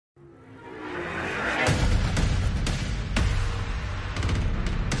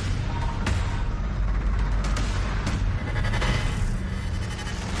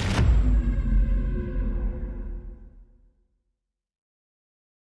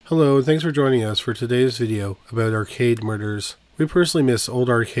Hello, and thanks for joining us for today's video about arcade murders. We personally miss old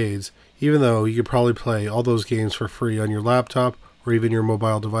arcades, even though you could probably play all those games for free on your laptop or even your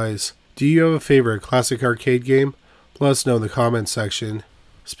mobile device. Do you have a favorite classic arcade game? Let us know in the comments section.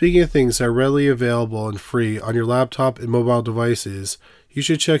 Speaking of things that are readily available and free on your laptop and mobile devices, you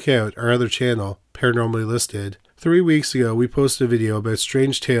should check out our other channel, Paranormally Listed. 3 weeks ago, we posted a video about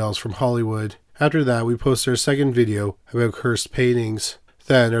strange tales from Hollywood. After that, we posted our second video about cursed paintings.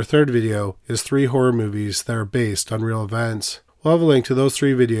 Then, our third video is 3 horror movies that are based on real events. We'll have a link to those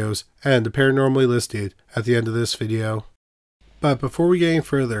 3 videos and the Paranormally Listed at the end of this video. But before we get any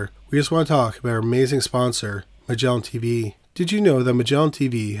further, we just want to talk about our amazing sponsor, Magellan TV. Did you know that Magellan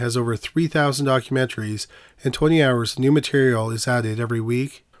TV has over 3,000 documentaries and 20 hours of new material is added every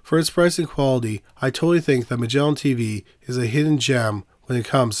week? For its price and quality, I totally think that Magellan TV is a hidden gem when it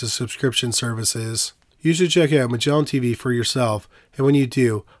comes to subscription services. You should check out Magellan TV for yourself, and when you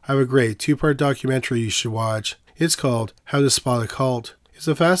do, I have a great 2-part documentary you should watch. It's called How to Spot a Cult. It's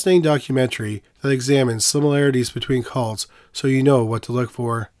a fascinating documentary that examines similarities between cults so you know what to look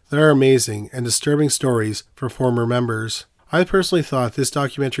for. There are amazing and disturbing stories from former members. I personally thought this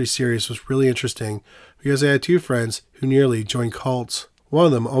documentary series was really interesting because I had 2 friends who nearly joined cults. One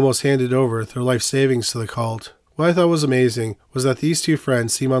of them almost handed over their life savings to the cult. What I thought was amazing was that these 2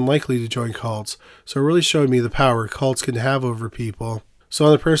 friends seem unlikely to join cults, so it really showed me the power cults can have over people. So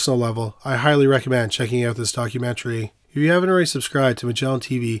on a personal level, I highly recommend checking out this documentary. If you haven't already subscribed to Magellan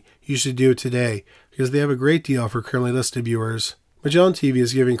TV, you should do it today, because they have a great deal for criminally listed viewers. Magellan TV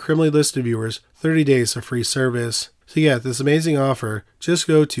is giving criminally listed viewers 30 days of free service. To get this amazing offer, just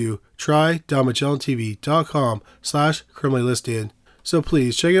go to try.magellantv.com/criminallylisted. So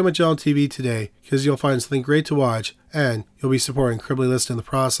please check out Magellan TV today because you'll find something great to watch and you'll be supporting Criminally Listed in the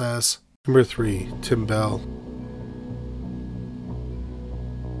process. Number 3. Tim Bell.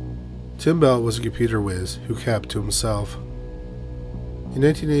 Tim Bell was a computer whiz who kept to himself. In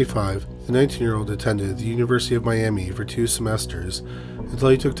 1985, the 19-year-old attended the University of Miami for 2 semesters until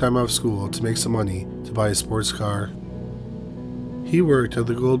he took time off school to make some money to buy a sports car. He worked at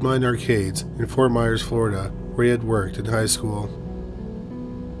the Goldmine Arcades in Fort Myers, Florida, where he had worked in high school.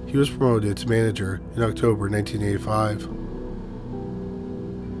 He was promoted to manager in October 1985.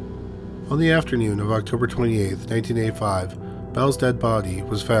 On the afternoon of October 28, 1985, Bell's dead body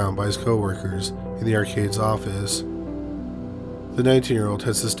was found by his co-workers in the arcade's office. The 19-year-old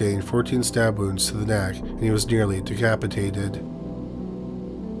had sustained 14 stab wounds to the neck and he was nearly decapitated.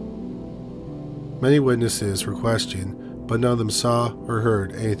 Many witnesses were questioned, but none of them saw or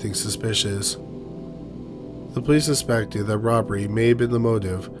heard anything suspicious. The police suspected that robbery may have been the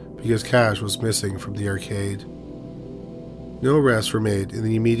motive because cash was missing from the arcade. No arrests were made in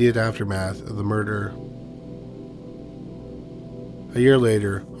the immediate aftermath of the murder. A year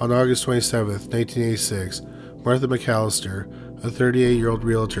later, on August 27, 1986, Martha McAllister, a 38-year-old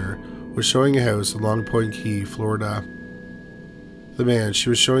realtor, was showing a house in Long Point Key, Florida. The man she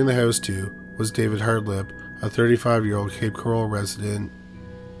was showing the house to was David Hartlip, a 35-year-old Cape Coral resident.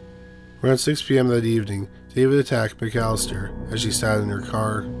 Around 6 p.m. that evening, David attacked McAllister as she sat in her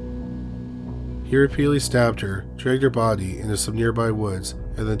car. He repeatedly stabbed her, dragged her body into some nearby woods,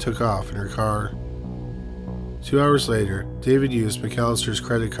 and then took off in her car. 2 hours later, David used McAllister's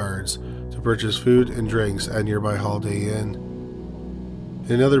credit cards to purchase food and drinks at nearby Holiday Inn.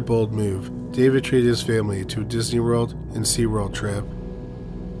 In another bold move, David treated his family to a Disney World and SeaWorld trip.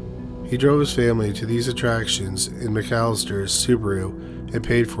 He drove his family to these attractions in McAllister's Subaru and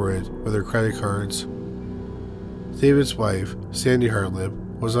paid for it with her credit cards. David's wife, Sandy Hartlip,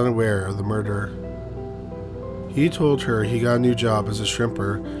 was unaware of the murder. He told her he got a new job as a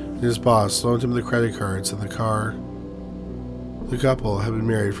shrimper and his boss loaned him the credit cards in the car. The couple had been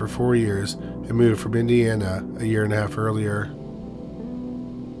married for 4 years and moved from Indiana a year and a half earlier.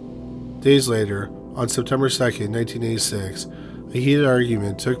 Days later, on September 2, 1986, a heated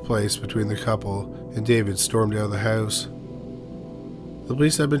argument took place between the couple and David stormed out of the house. The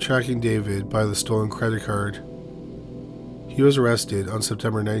police had been tracking David by the stolen credit card. He was arrested on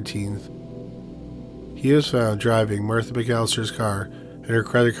September 19th. He was found driving Martha McAllister's car and her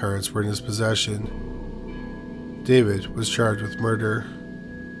credit cards were in his possession. David was charged with murder.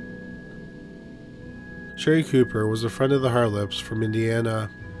 Sherry Cooper was a friend of the Hartlips from Indiana.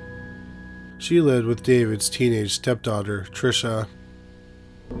 She lived with David's teenage stepdaughter, Tricia.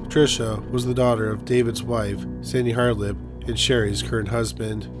 Tricia was the daughter of David's wife, Sandy Hartlip, and Sherry's current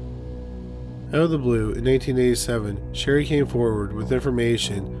husband. Out of the blue, in 1987, Sherry came forward with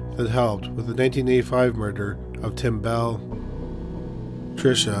information that helped with the 1985 murder of Tim Bell.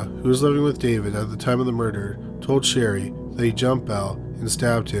 Tricia, who was living with David at the time of the murder, told Sherry that he jumped Bell and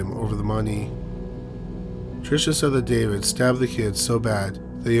stabbed him over the money. Tricia said that David stabbed the kid so bad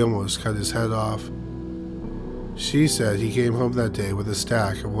that he almost cut his head off. She said he came home that day with a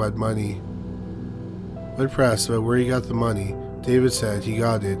stack of wet money. When pressed about where he got the money, David said he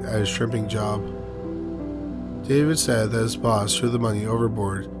got it at his shrimping job. David said that his boss threw the money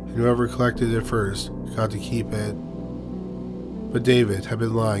overboard and whoever collected it first got to keep it. But David had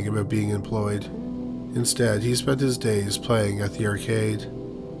been lying about being employed. Instead, he spent his days playing at the arcade.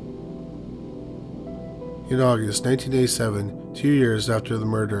 In August 1987, 2 years after the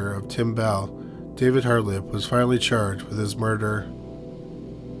murder of Tim Bell, David Hartlip was finally charged with his murder.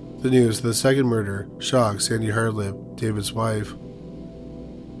 The news of the second murder shocked Sandy Hartlip, David's wife.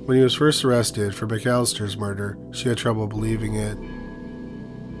 When he was first arrested for McAllister's murder, she had trouble believing it.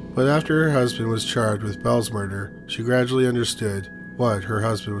 But after her husband was charged with Bell's murder, she gradually understood what her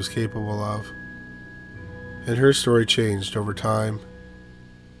husband was capable of. And her story changed over time.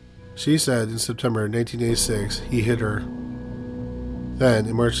 She said in September 1986 he hit her. Then,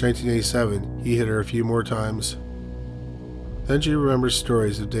 in March 1987, he hit her a few more times. Then she remembers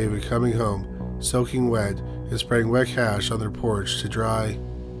stories of David coming home, soaking wet, and spreading wet cash on their porch to dry.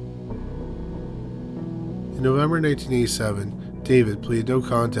 In November 1987, David pleaded no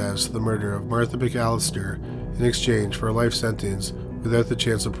contest to the murder of Martha McAllister in exchange for a life sentence without the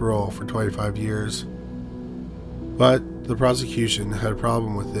chance of parole for 25 years. But the prosecution had a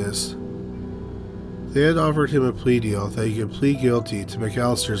problem with this. They had offered him a plea deal that he could plead guilty to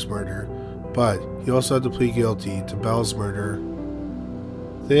McAllister's murder, but he also had to plead guilty to Bell's murder.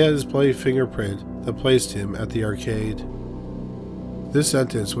 They had his bloody fingerprint that placed him at the arcade. This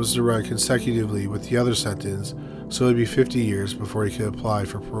sentence was to run consecutively with the other sentence, so it would be 50 years before he could apply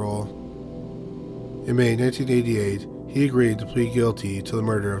for parole. In May 1988, he agreed to plead guilty to the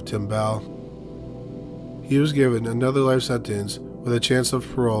murder of Tim Bell. He was given another life sentence with a chance of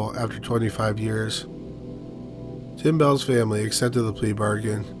parole after 25 years. Tim Bell's family accepted the plea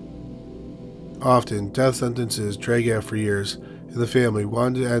bargain. Often, death sentences drag out for years, and the family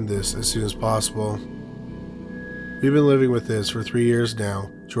wanted to end this as soon as possible. "We've been living with this for 3 years now,"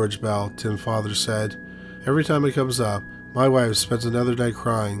 George Bell, Tim's father, said. "Every time it comes up, my wife spends another night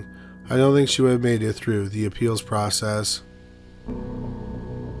crying. I don't think she would have made it through the appeals process."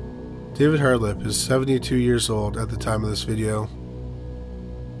 David Hartlip is 72 years old at the time of this video.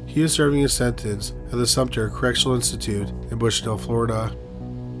 He is serving his sentence at the Sumter Correctional Institute in Bushnell, Florida.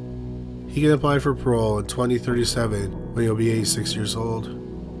 He can apply for parole in 2037 when he'll be 86 years old.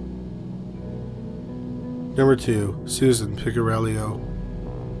 Number 2. Susan Picariello.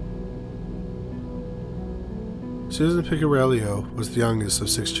 Susan Picariello was the youngest of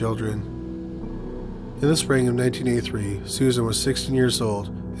 6 children. In the spring of 1983, Susan was 16 years old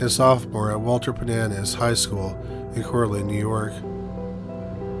and a sophomore at Walter Bananas High School in Cortland, New York.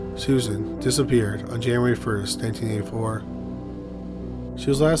 Susan disappeared on January 1st, 1984. She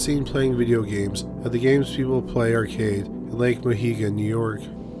was last seen playing video games at the Games People Play arcade in Lake Mohegan, New York.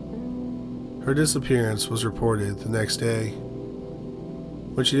 Her disappearance was reported the next day.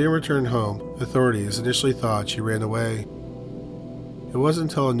 When she didn't return home, authorities initially thought she ran away. It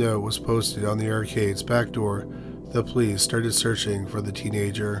wasn't until a note was posted on the arcade's back door that police started searching for the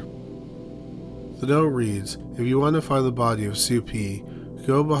teenager. The note reads, "If you want to find the body of Sue P.,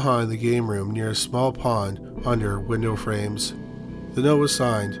 go behind the game room near a small pond under window frames." The note was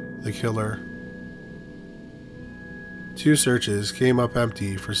signed, "The Killer." 2 searches came up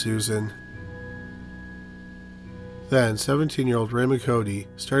empty for Susan. Then 17-year-old Raymond Cody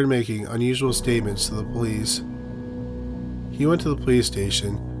started making unusual statements to the police. He went to the police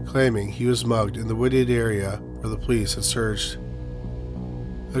station, claiming he was mugged in the wooded area where the police had searched.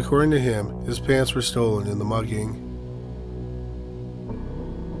 According to him, his pants were stolen in the mugging.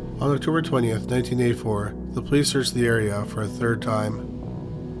 On October 20th, 1984, the police searched the area for a 3rd time.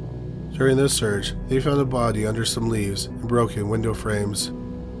 During this search, they found a body under some leaves and broken window frames.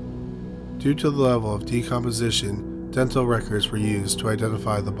 Due to the level of decomposition, dental records were used to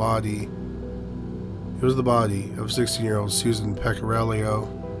identify the body. It was the body of 16-year-old Susan Picariello.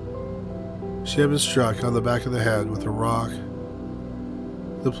 She had been struck on the back of the head with a rock.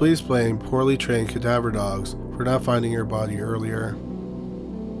 The police blamed poorly trained cadaver dogs for not finding her body earlier.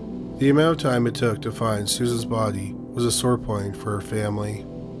 The amount of time it took to find Susan's body was a sore point for her family.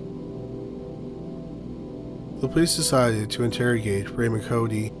 The police decided to interrogate Raymond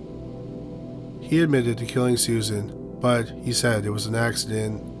Cody. He admitted to killing Susan, but he said it was an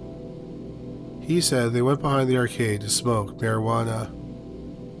accident. He said they went behind the arcade to smoke marijuana.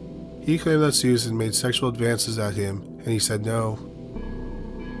 He claimed that Susan made sexual advances at him, and he said no.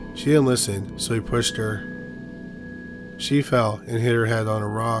 She didn't listen, so he pushed her. She fell and hit her head on a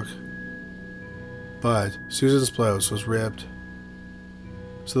rock, but Susan's blouse was ripped.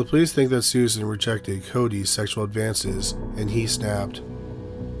 So the police think that Susan rejected Cody's sexual advances and he snapped.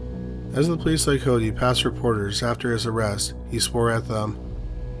 As the police let Cody past reporters after his arrest, he swore at them.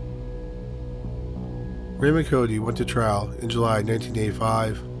 Raymond Cody went to trial in July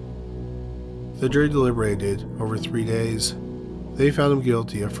 1985. The jury deliberated over 3 days. They found him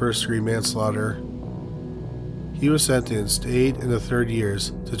guilty of first-degree manslaughter. He was sentenced to 8 1/3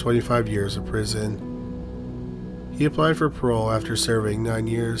 years to 25 years of prison. He applied for parole after serving 9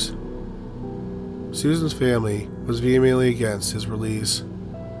 years. Susan's family was vehemently against his release.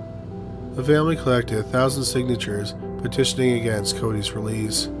 The family collected 1,000 signatures petitioning against Cody's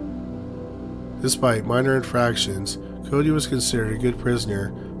release. Despite minor infractions, Cody was considered a good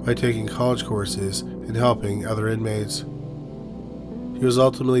prisoner by taking college courses and helping other inmates. He was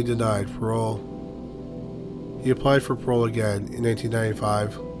ultimately denied parole. He applied for parole again in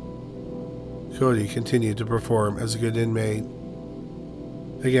 1995. Cody continued to perform as a good inmate.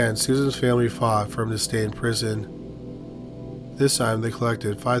 Again, Susan's family fought for him to stay in prison. This time they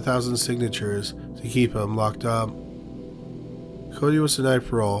collected 5,000 signatures to keep him locked up. Cody was denied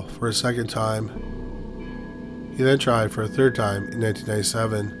parole for a second time. He then tried for a third time in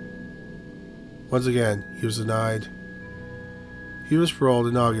 1997. Once again, he was denied. He was paroled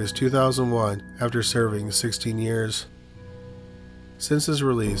in August 2001 after serving 16 years. Since his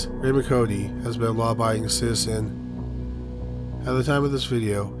release, Raymond Cody has been a law-abiding citizen. At the time of this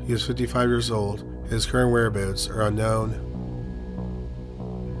video, he is 55 years old and his current whereabouts are unknown.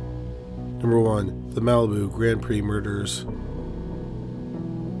 Number 1. The Malibu Grand Prix Murders.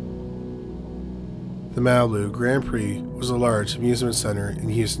 The Malibu Grand Prix was a large amusement center in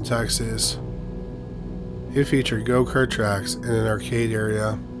Houston, Texas. It featured go-kart tracks and an arcade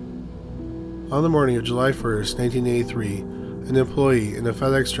area. On the morning of July 1st, 1983, an employee and a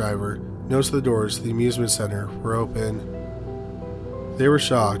FedEx driver noticed the doors to the amusement center were open. They were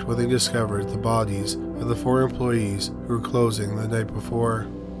shocked when they discovered the bodies of the 4 employees who were closing the night before.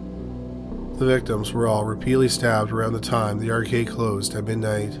 The victims were all repeatedly stabbed around the time the arcade closed at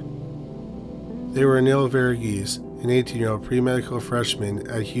midnight. They were Neil Verghese, an 18-year-old pre-medical freshman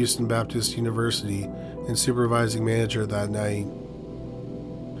at Houston Baptist University and supervising manager that night.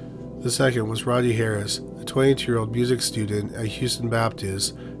 The second was Roddy Harris, a 22-year-old music student at Houston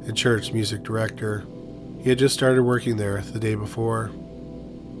Baptist and church music director. He had just started working there the day before.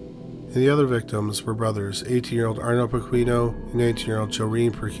 And the other victims were brothers 18-year-old Arnold Pequeno and 19-year-old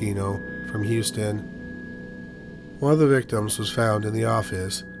Joreen Pequeno from Houston. One of the victims was found in the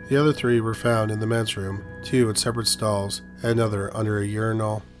office. The other 3 were found in the men's room, 2 in separate stalls, and another under a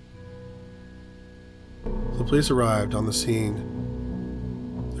urinal. The police arrived on the scene.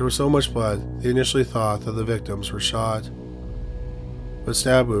 There was so much blood, they initially thought that the victims were shot. But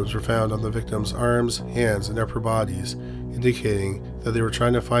stab wounds were found on the victims' arms, hands, and upper bodies, indicating that they were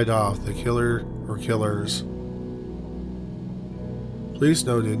trying to fight off the killer or killers. Police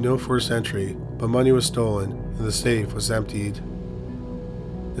noted no forced entry, but money was stolen and the safe was emptied.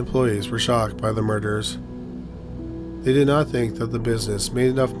 Employees were shocked by the murders. They did not think that the business made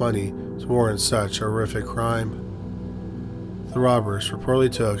enough money to warrant such a horrific crime. The robbers reportedly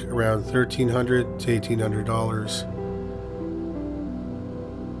took around $1,300 to $1,800.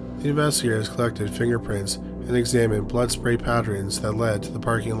 The investigators collected fingerprints and examined blood spray patterns that led to the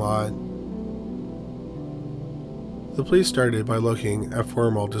parking lot. The police started by looking at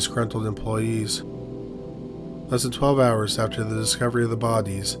former disgruntled employees. Less than 12 hours after the discovery of the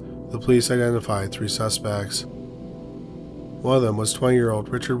bodies, the police identified 3 suspects. One of them was 20-year-old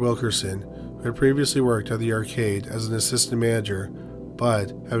Richard Wilkerson, who had previously worked at the arcade as an assistant manager, but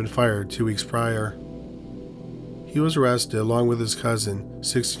had been fired 2 weeks prior. He was arrested along with his cousin,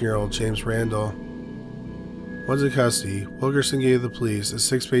 16-year-old James Randall. Once in custody, Wilkerson gave the police a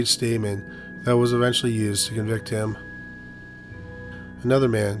 6-page statement that was eventually used to convict him. Another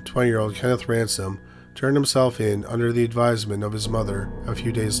man, 20-year-old Kenneth Ransom, turned himself in under the advisement of his mother a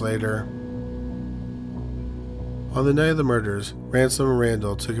few days later. On the night of the murders, Ransom and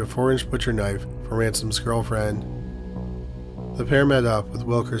Randall took a 4-inch butcher knife from Ransom's girlfriend. The pair met up with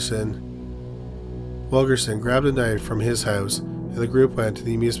Wilkerson. Wilkerson grabbed a knife from his house, and the group went to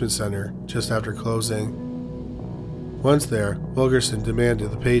the amusement center just after closing. Once there, Wilkerson demanded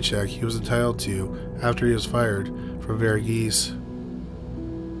the paycheck he was entitled to after he was fired from Verghese.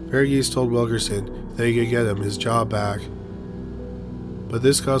 Verghese told Wilkerson that he could get him his job back. But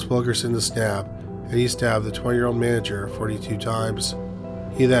this caused Wilkerson to snap, and he stabbed the 20-year-old manager 42 times.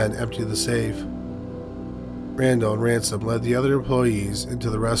 He then emptied the safe. Randall and Ransom led the other employees into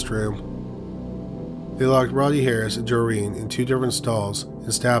the restroom. They locked Roddy Harris and Doreen in 2 different stalls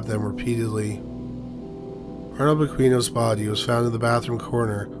and stabbed them repeatedly. Arnold Pequeno's body was found in the bathroom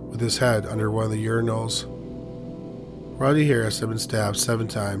corner with his head under one of the urinals. Roddy Harris had been stabbed 7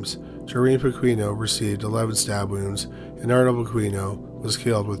 times, Doreen Pequeno received 11 stab wounds, and Arnold Pequeno was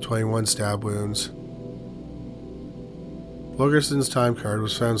killed with 21 stab wounds. Wilkerson's time card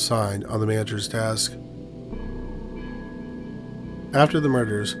was found signed on the manager's desk. After the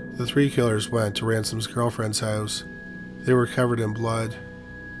murders, the 3 killers went to Ransom's girlfriend's house. They were covered in blood.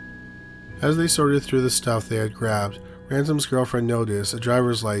 As they sorted through the stuff they had grabbed, Ransom's girlfriend noticed a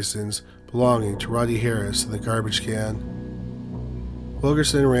driver's license belonging to Roddy Harris in the garbage can.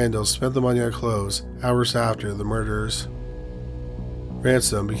 Wilkerson and Randall spent the money on clothes hours after the murders.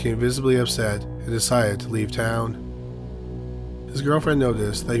 Ransom became visibly upset and decided to leave town. His girlfriend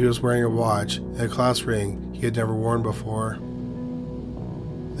noticed that he was wearing a watch and a class ring he had never worn before.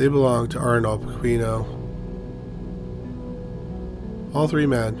 They belonged to Arnold Pequeno. All 3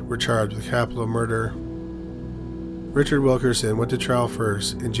 men were charged with capital murder. Richard Wilkerson went to trial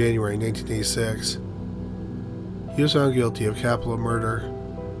first in January 1986. He was found guilty of capital murder.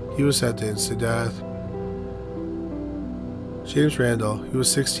 He was sentenced to death. James Randall, who was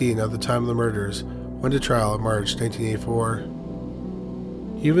 16 at the time of the murders, went to trial in March 1984.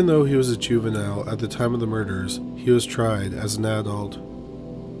 Even though he was a juvenile at the time of the murders, he was tried as an adult.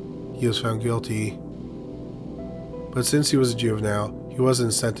 He was found guilty. But since he was a juvenile, he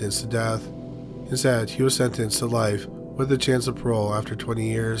wasn't sentenced to death. Instead, he was sentenced to life with a chance of parole after 20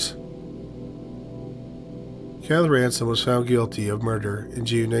 years. Kenneth Ransom was found guilty of murder in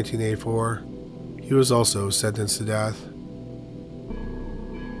June 1984. He was also sentenced to death.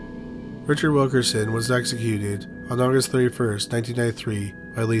 Richard Wilkerson was executed on August 31st, 1993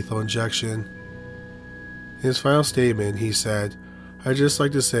 by lethal injection. In his final statement, he said, "I'd just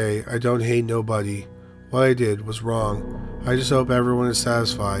like to say I don't hate nobody. What I did was wrong. I just hope everyone is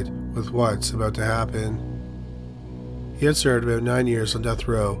satisfied with what's about to happen." He had served about 9 years on death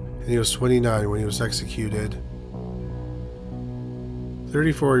row, and he was 29 when he was executed.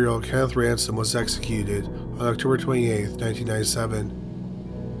 34-year-old Kenneth Ransom was executed on October 28, 1997.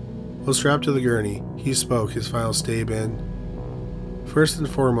 While strapped to the gurney, he spoke his final statement. "First and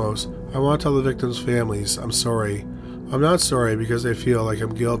foremost, I want to tell the victims' families I'm sorry. I'm not sorry because I feel like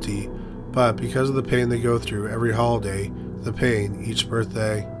I'm guilty, but because of the pain they go through every holiday, the pain each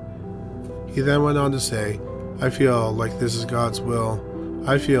birthday." He then went on to say, "I feel like this is God's will.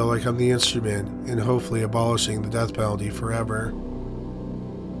 I feel like I'm the instrument in hopefully abolishing the death penalty forever."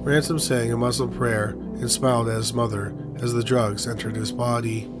 Ransom sang a Muslim prayer and smiled at his mother as the drugs entered his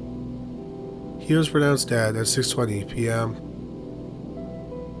body. He was pronounced dead at 6:20 p.m.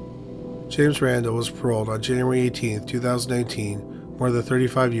 James Randall was paroled on January 18, 2019, more than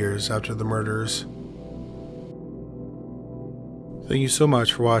 35 years after the murders. Thank you so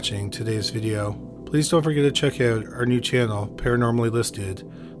much for watching today's video. Please don't forget to check out our new channel, Paranormally Listed.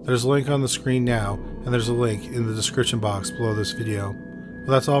 There's a link on the screen now, and there's a link in the description box below this video.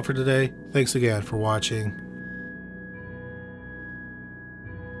 Well, that's all for today. Thanks again for watching.